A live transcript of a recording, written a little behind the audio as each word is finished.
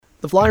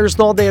The Flyers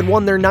thought they had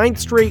won their 9th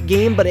straight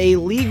game, but a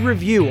league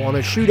review on a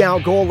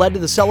shootout goal led to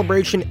the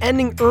celebration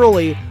ending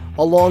early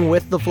along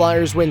with the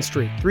Flyers' win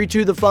streak.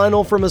 3-2 the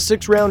final from a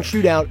 6-round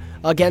shootout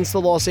against the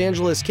Los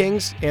Angeles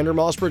Kings. Andrew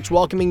Mossberg's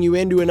welcoming you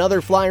into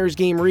another Flyers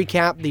game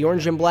recap. The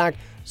Orange and Black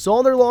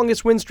saw their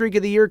longest win streak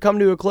of the year come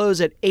to a close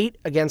at 8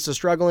 against a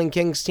struggling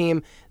Kings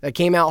team that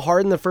came out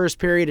hard in the first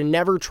period and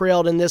never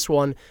trailed in this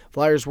one.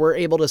 Flyers were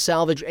able to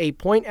salvage a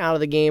point out of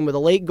the game with a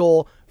late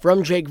goal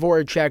from Jake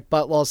Voracek,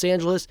 but Los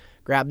Angeles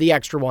grabbed the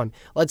extra one.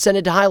 Let's send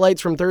it to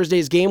highlights from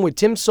Thursday's game with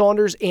Tim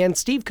Saunders and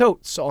Steve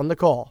Coates on the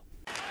call.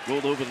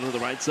 Rolled over to the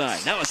right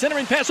side. Now a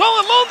centering pass.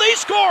 All alone, they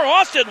score.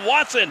 Austin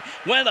Watson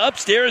went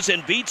upstairs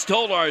and beats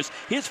Tolars.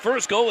 His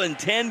first goal in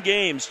 10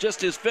 games,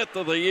 just his 5th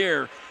of the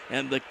year.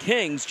 And the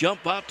Kings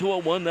jump out to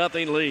a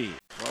 1-0 lead.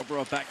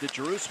 Barbara back to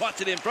Giroux.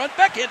 Swats it in front.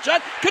 Backhand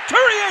shot.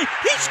 Couturier.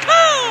 He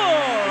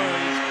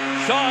scores!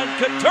 Sean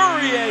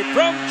Couturier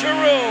from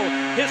Giroux.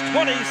 His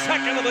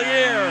 22nd of the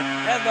year.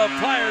 And the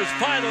Flyers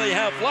finally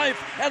have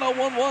life and a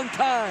 1-1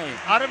 tie.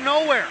 Out of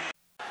nowhere.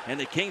 And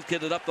the Kings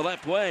get it up the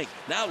left wing.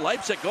 Now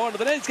Leipzig going to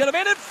the net. He's got a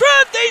man in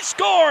front. They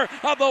score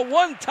of the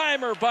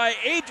one-timer by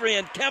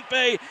Adrian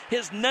Kempe,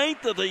 his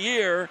 9th of the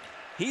year.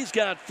 He's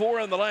got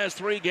 4 in the last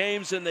 3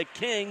 games, and the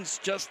Kings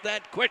just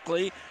that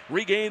quickly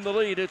regain the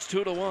lead. It's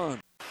 2-1.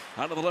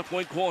 Out of the left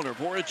wing corner,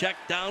 Voracek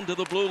down to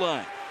the blue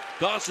line.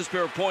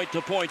 Gostisbehere point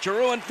to point.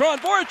 Giroux in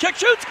front. Voracek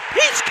shoots.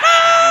 He scores!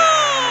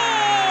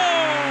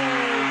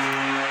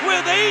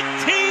 With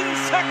 18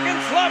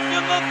 seconds left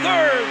in the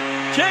third.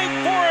 Jake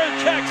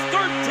Voracek's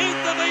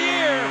 13th of the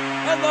year,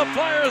 and the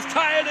Flyers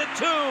tie it at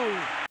 2.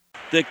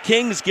 The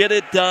Kings get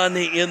it done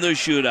in the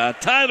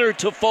shootout. Tyler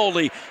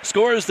Toffoli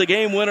scores the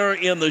game winner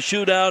in the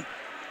shootout.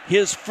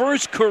 His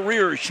first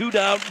career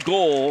shootout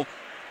goal,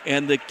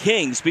 and the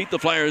Kings beat the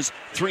Flyers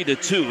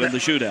 3-2 in the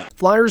shootout.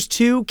 Flyers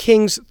 2,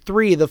 Kings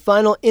 3, the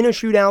final in a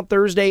shootout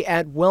Thursday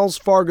at Wells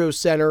Fargo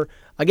Center.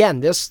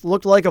 Again, this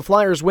looked like a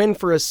Flyers win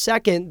for a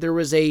second. There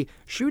was a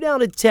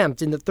shootout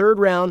attempt in the third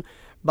round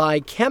by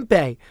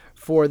Kempe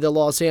for the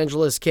Los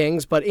Angeles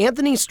Kings, but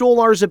Anthony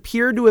Stolarz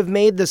appeared to have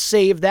made the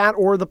save. That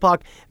or the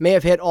puck may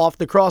have hit off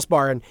the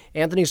crossbar, and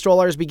Anthony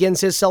Stolarz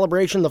begins his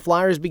celebration. The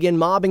Flyers begin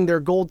mobbing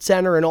their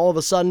goaltender, and all of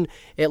a sudden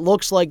it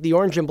looks like the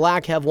Orange and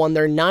Black have won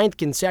their 9th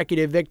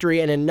consecutive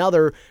victory and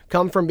another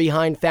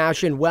come-from-behind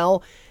fashion.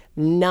 Well,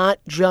 not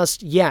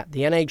just yet.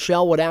 The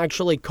NHL would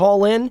actually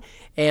call in,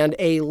 and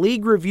a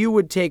league review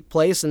would take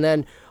place, and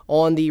then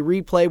on the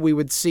replay, we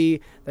would see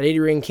that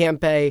Adrian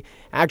Kempe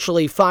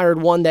actually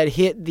fired one that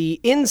hit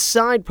the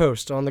inside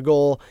post on the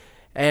goal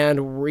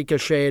and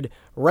ricocheted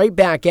right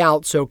back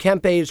out. So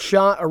Kempe's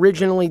shot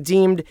originally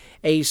deemed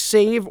a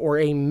save or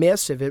a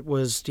miss if it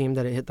was deemed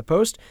that it hit the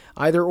post.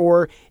 Either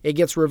or, it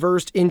gets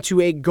reversed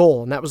into a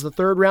goal. And that was the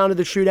third round of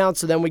the shootout.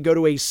 So then we go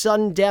to a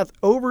sudden death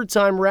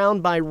overtime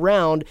round by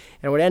round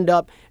and would end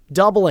up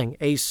doubling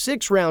a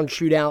 6-round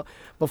shootout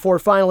before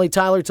finally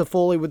Tyler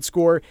Toffoli would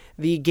score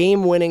the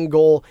game-winning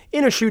goal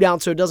in a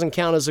shootout, so it doesn't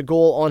count as a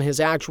goal on his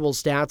actual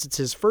stats. It's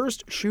his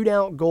first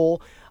shootout goal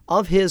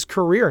of his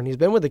career, and he's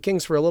been with the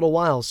Kings for a little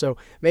while, so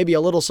maybe a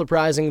little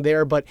surprising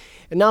there. But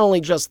not only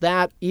just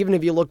that, even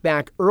if you look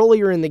back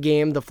earlier in the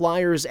game, the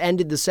Flyers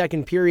ended the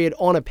second period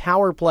on a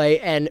power play,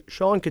 and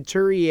Sean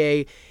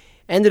Couturier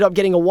ended up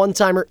getting a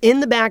one-timer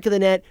in the back of the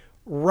net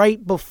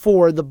right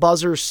before the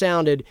buzzer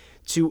sounded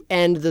to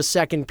end the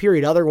second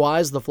period.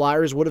 Otherwise, the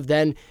Flyers would have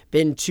then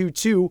been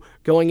 2-2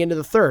 going into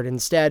the third.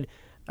 Instead,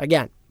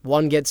 again,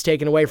 one gets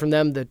taken away from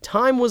them. The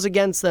time was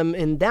against them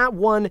in that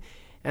one,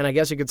 and I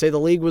guess you could say the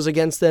league was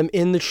against them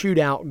in the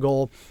shootout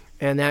goal,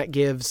 and that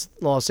gives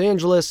Los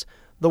Angeles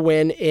the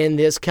win in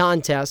this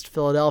contest.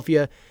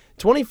 Philadelphia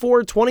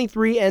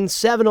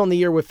 24-23-7 on the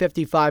year with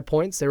 55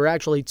 points. They were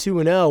actually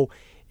 2-0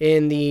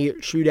 in the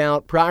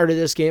shootout prior to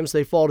this game, so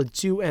they fall to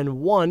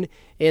 2-1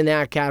 in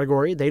that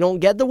category. They don't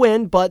get the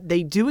win, but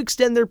they do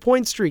extend their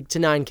point streak to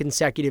 9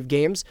 consecutive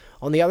games.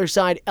 On the other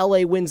side,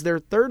 LA wins their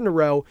 3rd in a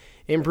row,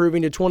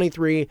 improving to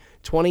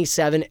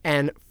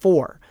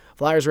 23-27-4.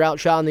 Flyers are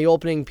outshot in the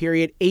opening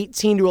period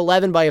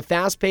 18-11 by a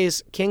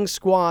fast-paced Kings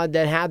squad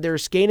that had their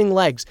skating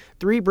legs.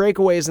 3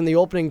 breakaways in the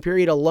opening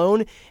period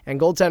alone, and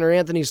goaltender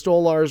Anthony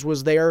Stolarz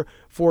was there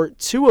for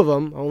 2 of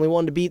them. Only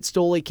one to beat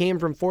Stoli came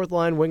from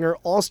fourth-line winger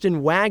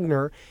Austin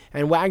Wagner,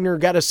 and Wagner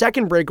got a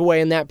second breakaway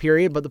in that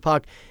period, but the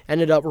puck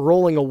ended up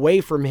rolling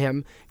away from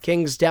him.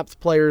 Kings depth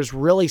players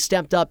really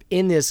stepped up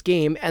in this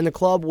game, and the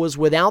club was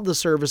without the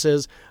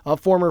services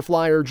of former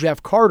Flyer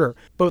Jeff Carter.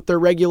 Both their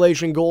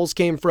regulation goals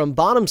came from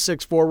bottom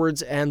 6 forwards,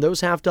 and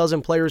those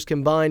half-dozen players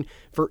combined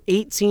for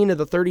 18 of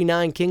the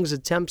 39 Kings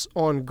attempts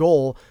on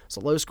goal. It's a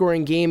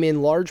low-scoring game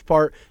in large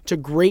part to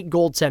great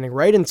goaltending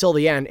right until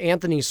the end.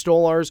 Anthony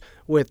Stolarz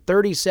with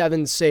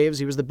 37 saves.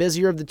 He was the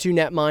busier of the 2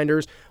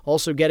 netminders,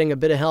 also getting a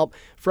bit of help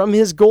from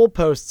his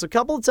goalposts a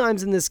couple of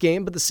times in this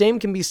game, but the same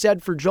can be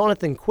said for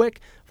Jonathan Quick.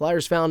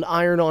 Flyers found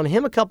iron on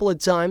him a couple of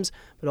times,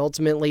 but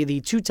ultimately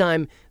the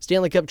 2-time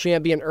Stanley Cup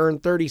champion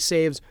earned 30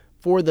 saves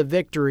for the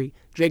victory.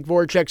 Jake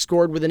Voracek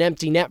scored with an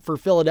empty net for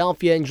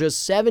Philadelphia in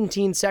just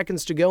 17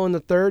 seconds to go in the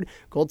third.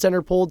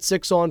 Goaltender pulled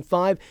 6 on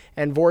 5,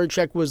 and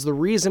Voracek was the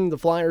reason the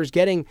Flyers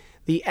getting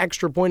the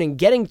extra point and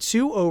getting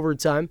to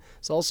overtime.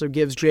 This also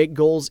gives Jake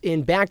goals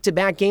in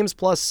back-to-back games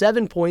plus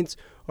 7 points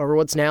over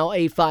what's now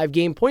a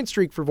 5-game point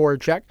streak for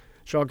Voracek.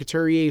 Sean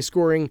Couturier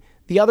scoring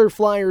the other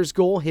Flyers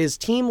goal, his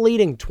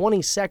team-leading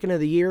 22nd of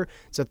the year.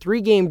 It's a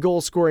 3-game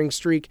goal-scoring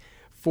streak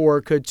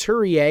for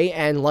Couturier,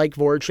 and like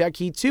Voracek,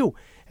 he too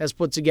has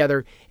put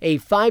together a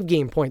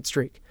 5-game point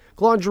streak.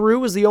 Claude Giroux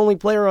was the only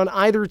player on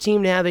either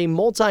team to have a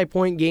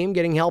multi-point game,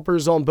 getting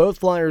helpers on both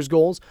Flyers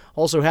goals.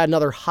 Also had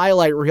another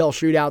highlight reel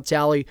shootout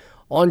tally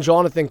on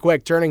Jonathan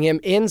Quick, turning him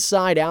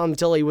inside out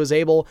until he was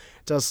able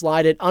to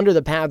slide it under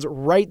the pads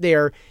right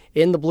there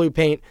in the blue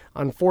paint.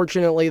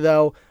 Unfortunately,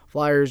 though,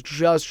 Flyers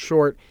just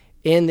short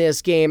in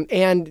this game,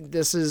 and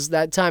this is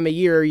that time of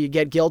year you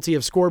get guilty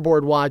of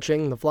scoreboard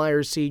watching. The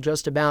Flyers see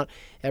just about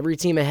every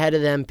team ahead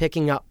of them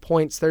picking up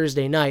points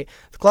Thursday night.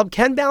 The club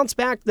can bounce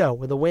back, though,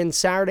 with a win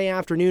Saturday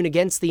afternoon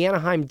against the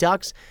Anaheim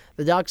Ducks.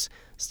 The Ducks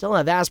still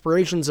have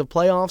aspirations of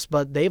playoffs,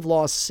 but they've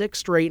lost 6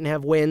 straight and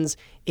have wins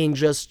in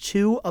just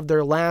 2 of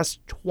their last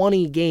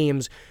 20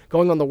 games,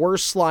 going on the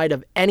worst slide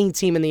of any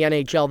team in the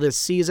NHL this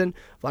season.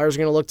 Flyers are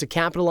going to look to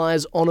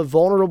capitalize on a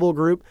vulnerable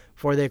group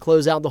before they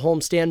close out the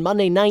homestand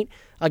Monday night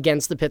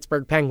against the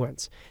Pittsburgh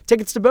Penguins.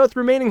 Tickets to both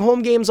remaining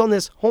home games on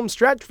this home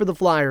stretch for the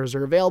Flyers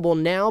are available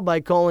now by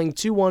calling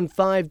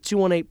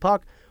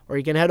 215-218-PUCK, or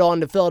you can head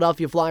on to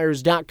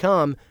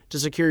PhiladelphiaFlyers.com to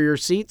secure your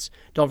seats.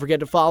 Don't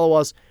forget to follow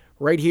us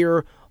right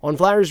here on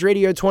Flyers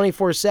Radio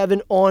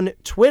 24/7 on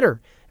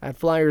Twitter at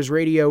Flyers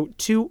Radio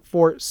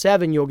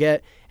 247. You'll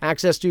get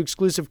access to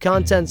exclusive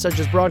content such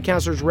as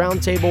Broadcasters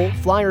Roundtable,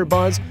 Flyer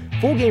Buzz,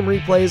 full game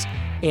replays,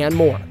 and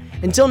more.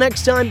 Until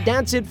next time,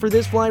 that's it for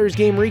this Flyers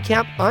game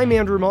recap. I'm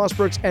Andrew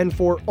Mossbrooks, and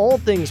for all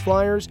things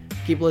Flyers,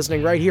 keep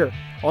listening right here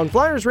on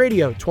Flyers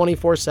Radio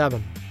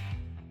 24/7.